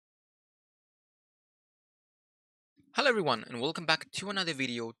Hello everyone and welcome back to another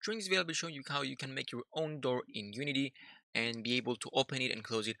video. During this video I'll be showing you how you can make your own door in Unity and be able to open it and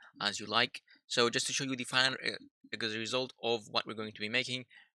close it as you like. So just to show you the final result of what we're going to be making,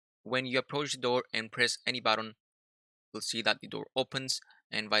 when you approach the door and press any button, you'll see that the door opens,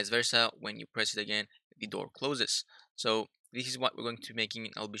 and vice versa. When you press it again, the door closes. So this is what we're going to be making,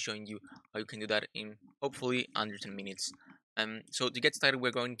 and I'll be showing you how you can do that in hopefully under 10 minutes. So to get started,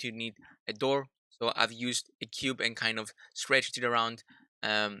 we're going to need a door. So I've used a cube and kind of stretched it around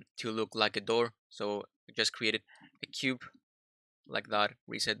to look like a door. So we just created a cube like that,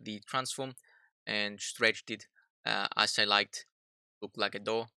 reset the transform, and stretched it as I liked, look like a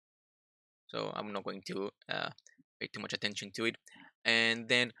door. So I'm not going to pay too much attention to it. And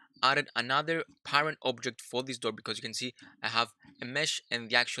then added another parent object for this door, because you can see I have a mesh and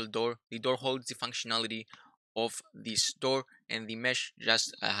the actual door. The door holds the functionality of this door, and the mesh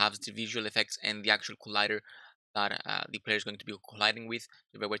just has the visual effects and the actual collider that the player is going to be colliding with.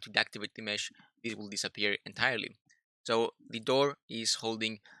 So if I were to deactivate the mesh, this will disappear entirely. So the door is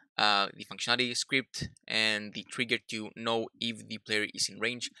holding the functionality script and the trigger to know if the player is in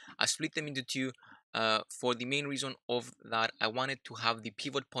range. I split them into two for the main reason of that I wanted to have the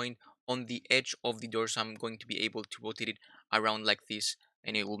pivot point on the edge of the door, so I'm going to be able to rotate it around like this,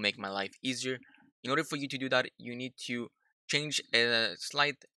 and it will make my life easier. In order for you to do that, you need to change a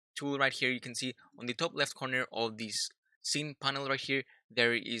slight tool right here. You can see on the top left corner of this scene panel right here,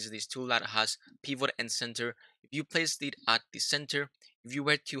 there is this tool that has pivot and center. If you placed it at the center, if you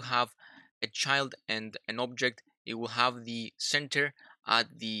were to have a child and an object, it will have the center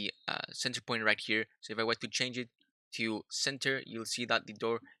at the center point right here. So if I were to change it to center, you'll see that the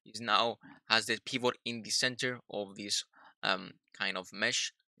door is now has the pivot in the center of this kind of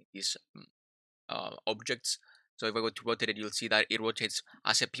mesh, these objects. So if I go to rotate it, you'll see that it rotates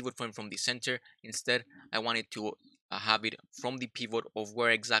as a pivot point from the center. Instead, I wanted to have it from the pivot of where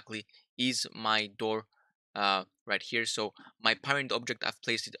exactly is my door right here. So my parent object, I've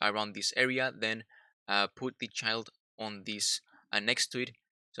placed it around this area, then put the child on this next to it.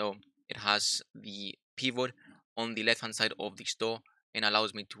 So it has the pivot on the left hand side of this door and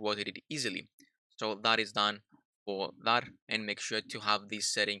allows me to rotate it easily. So that is done for that, and make sure to have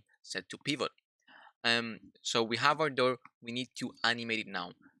this setting set to pivot. So we have our door, we need to animate it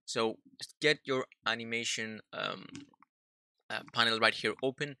now. So just get your animation panel right here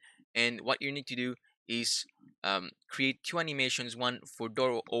open, and what you need to do is create two animations, one for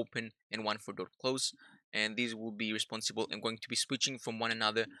door open and one for door close, and these will be responsible and going to be switching from one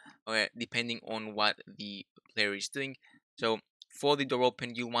another depending on what the player is doing. So for the door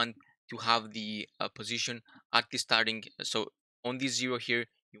open, you want to have the position at the starting, so on this zero here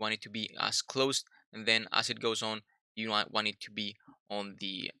you want it to be as closed, and then as it goes on you want it to be on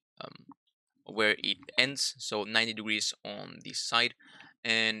the where it ends, so 90 degrees on this side.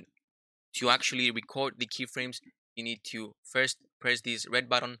 And to actually record the keyframes, you need to first press this red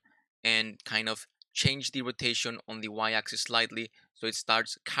button and kind of change the rotation on the y-axis slightly, so it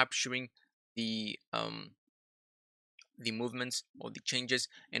starts capturing the movements or the changes.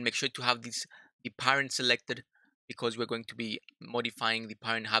 And make sure to have this the parent selected, because we're going to be modifying the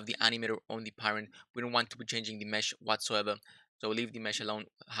parent, have the animator on the parent. We don't want to be changing the mesh whatsoever, so leave the mesh alone,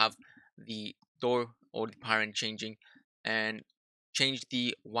 have the door or the parent changing, and change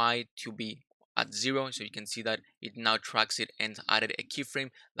the y to be at 0, so you can see that it now tracks it and added a keyframe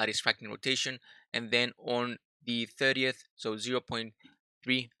that is tracking rotation. And then on the 30th, so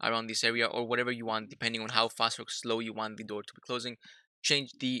 0.3 around this area, or whatever you want depending on how fast or slow you want the door to be closing,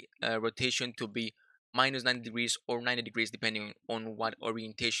 change the rotation to be minus 90 degrees or 90 degrees depending on what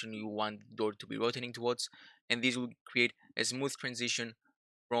orientation you want the door to be rotating towards. And this will create a smooth transition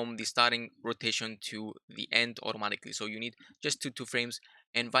from the starting rotation to the end automatically. So you need just two frames,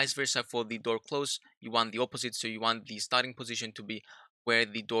 and vice versa for the door close. You want the opposite, so you want the starting position to be where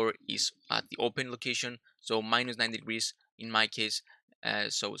the door is at the open location, so minus 90 degrees in my case.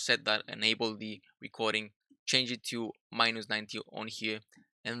 So set that, enable the recording, change it to minus 90 on here,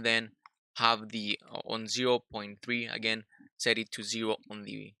 and then have the on 0.3 again, set it to 0 on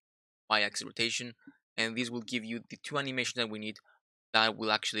the y-axis rotation, and this will give you the two animations that we need that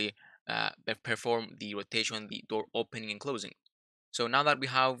will actually perform the rotation, the door opening and closing. So now that we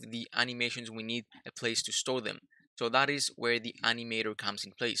have the animations, we need a place to store them. So that is where the animator comes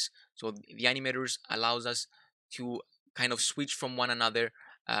in place. So the animators allows us to kind of switch from one another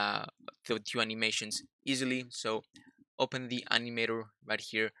the two animations easily. So open the animator right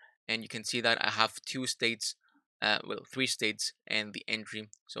here, and you can see that I have two states, well, three states, and the entry.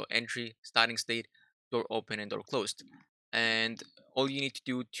 So entry, starting state, door open and door closed. And all you need to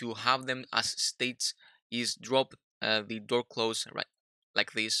do to have them as states is drop the door close right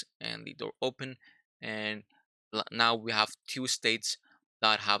like this and the door open, and now we have two states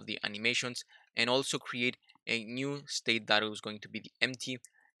that have the animations, and also create a new state that is going to be the empty,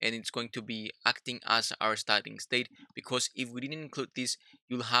 and it's going to be acting as our starting state, because if we didn't include this,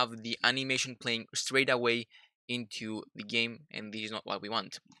 you'll have the animation playing straight away into the game, and this is not what we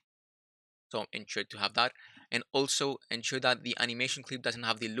want. So ensure to have that, and also ensure that the animation clip doesn't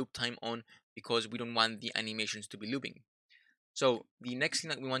have the loop time on, because we don't want the animations to be looping. So the next thing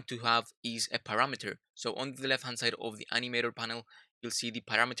that we want to have is a parameter. So on the left hand side of the animator panel, you'll see the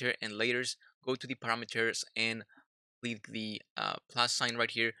parameter and layers. Go to the parameters and click the plus sign right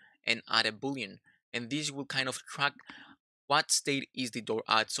here and add a boolean, and this will kind of track what state is the door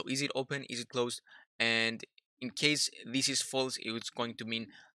at. So is it open, is it closed? And in case this is false, it's going to mean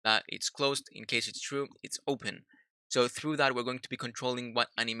that it's closed. In case it's true, it's open. So through that, we're going to be controlling what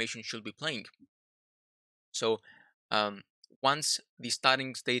animation should be playing. So um, once the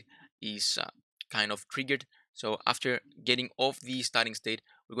starting state is kind of triggered, so after getting off the starting state,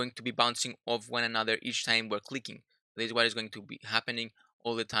 we're going to be bouncing off one another each time we're clicking. This is what is going to be happening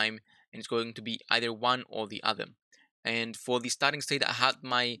all the time, and it's going to be either one or the other. And for the starting state, I had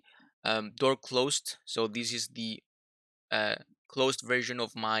my door closed, so this is the uh, closed version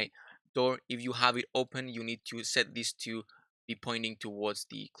of my door. If you have it open, you need to set this to be pointing towards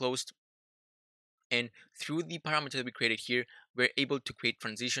the closed. And through the parameter that we created here, we're able to create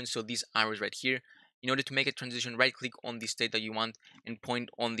transitions. So these arrows right here, in order to make a transition, right click on the state that you want and point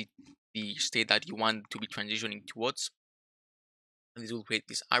on the state that you want to be transitioning towards, and this will create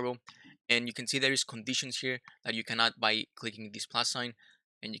this arrow. And you can see there is conditions here that you can add by clicking this plus sign,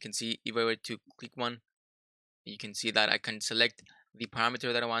 and you can see if I were to click one, you can see that I can select the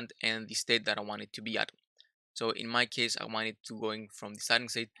parameter that I want and the state that I want it to be at. So in my case, I want it to going from the starting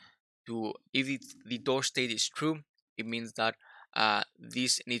state to, if the door state is true, it means that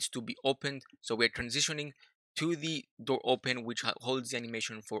this needs to be opened. So we're transitioning to the door open, which holds the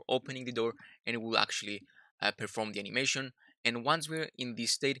animation for opening the door, and it will actually perform the animation. And once we're in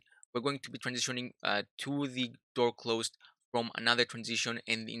this state, we're going to be transitioning to the door closed from another transition,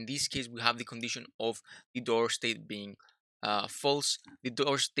 and in this case we have the condition of the door state being false. The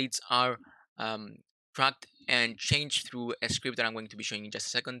door states are um, tracked and changed through a script that I'm going to be showing in just a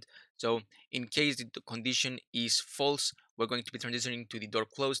second. So in case the condition is false, we're going to be transitioning to the door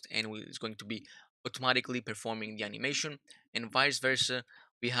closed, and it's going to be automatically performing the animation, and vice versa.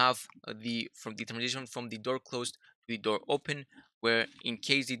 We have the transition from the door closed to the door open, where in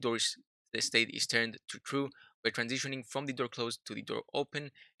case the state is turned to true, we're transitioning from the door closed to the door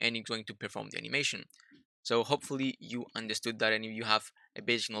open, and it's going to perform the animation. So hopefully you understood that, and if you have a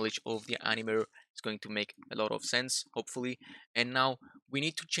basic knowledge of the animator, it's going to make a lot of sense, hopefully. And now we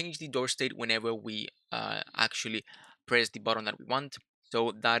need to change the door state whenever we actually press the button that we want.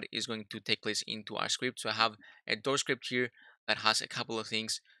 So that is going to take place into our script. So I have a door script here that has a couple of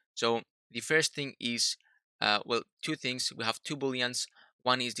things. So the first thing is, well, two things. We have two booleans.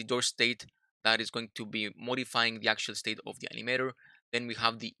 One is the door state that is going to be modifying the actual state of the animator. Then we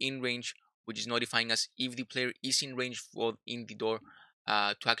have the in range, which is notifying us if the player is in range for in the door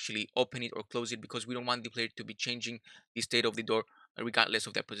to actually open it or close it, because we don't want the player to be changing the state of the door regardless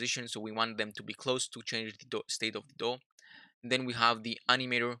of their position. So we want them to be close to change the state of the door. And then we have the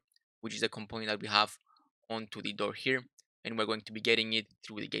animator, which is the component that we have onto the door here, and we're going to be getting it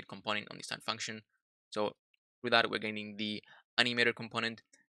through the get component on the start function. So through that, we're getting the animator component,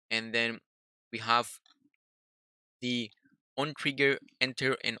 and then we have the on trigger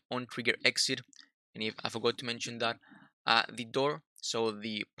enter and on trigger exit. And if I forgot to mention that, the door, so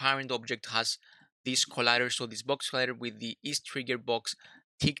the parent object has this collider, so this box collider with the is trigger box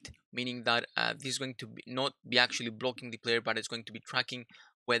ticked, meaning that this is going to be not be actually blocking the player, but it's going to be tracking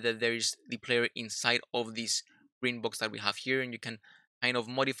whether there is the player inside of this green box that we have here, and you can kind of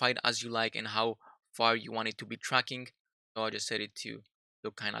modify it as you like and how far you want it to be tracking. So I just set it to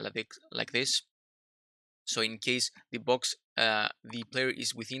look kind of like this. So in case the player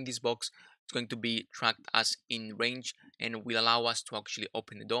is within this box, it's going to be tracked as in range and will allow us to actually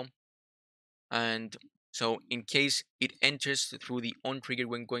open the door. And so in case it enters through the on trigger,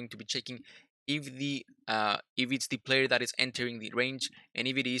 we're going to be checking if it's the player that is entering the range, and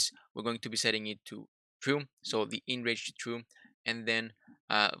if it is, we're going to be setting it to true, so the in range to true, and then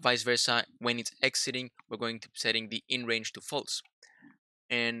vice versa, when it's exiting, we're going to be setting the in range to false.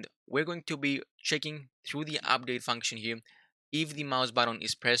 And we're going to be checking through the update function here if the mouse button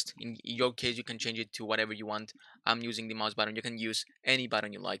is pressed. In your case, you can change it to whatever you want. I'm using the mouse button. You can use any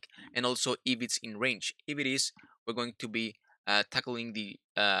button you like. And also if it's in range. If it is, we're going to be tackling the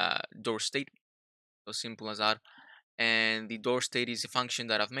door state. So simple as that. and the door state is a function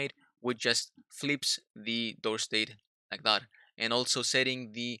that I've made, which just flips the door state like that, and also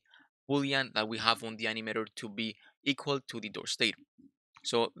setting the boolean that we have on the animator to be equal to the door state.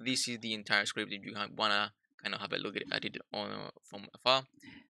 So this is the entire script if you wanna kind of have a look at it on from afar.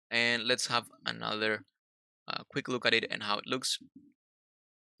 And let's have another quick look at it and how it looks.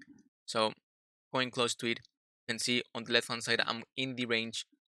 So going close to it, you can see on the left hand side I'm in the range,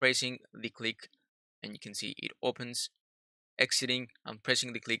 pressing the click, and you can see it opens. Exiting, I'm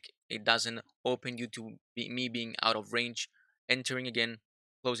pressing the click, it doesn't open due to me being out of range. Entering again,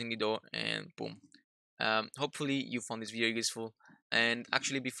 closing the door, and boom. Hopefully you found this video useful. And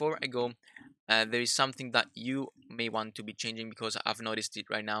actually, before I go, there is something that you may want to be changing because I've noticed it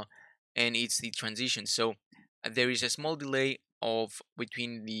right now, and it's the transition. So there is a small delay of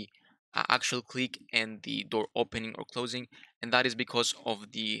between the actual click and the door opening or closing, and that is because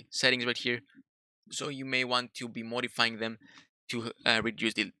of the settings right here. So you may want to be modifying them to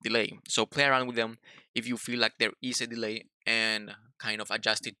reduce the delay. So play around with them if you feel like there is a delay and kind of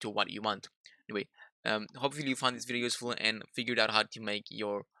adjust it to what you want. Anyway, hopefully you found this video useful and figured out how to make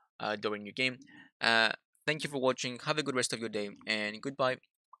your door in your game. Uh, Thank you for watching. Have a good rest of your day and goodbye.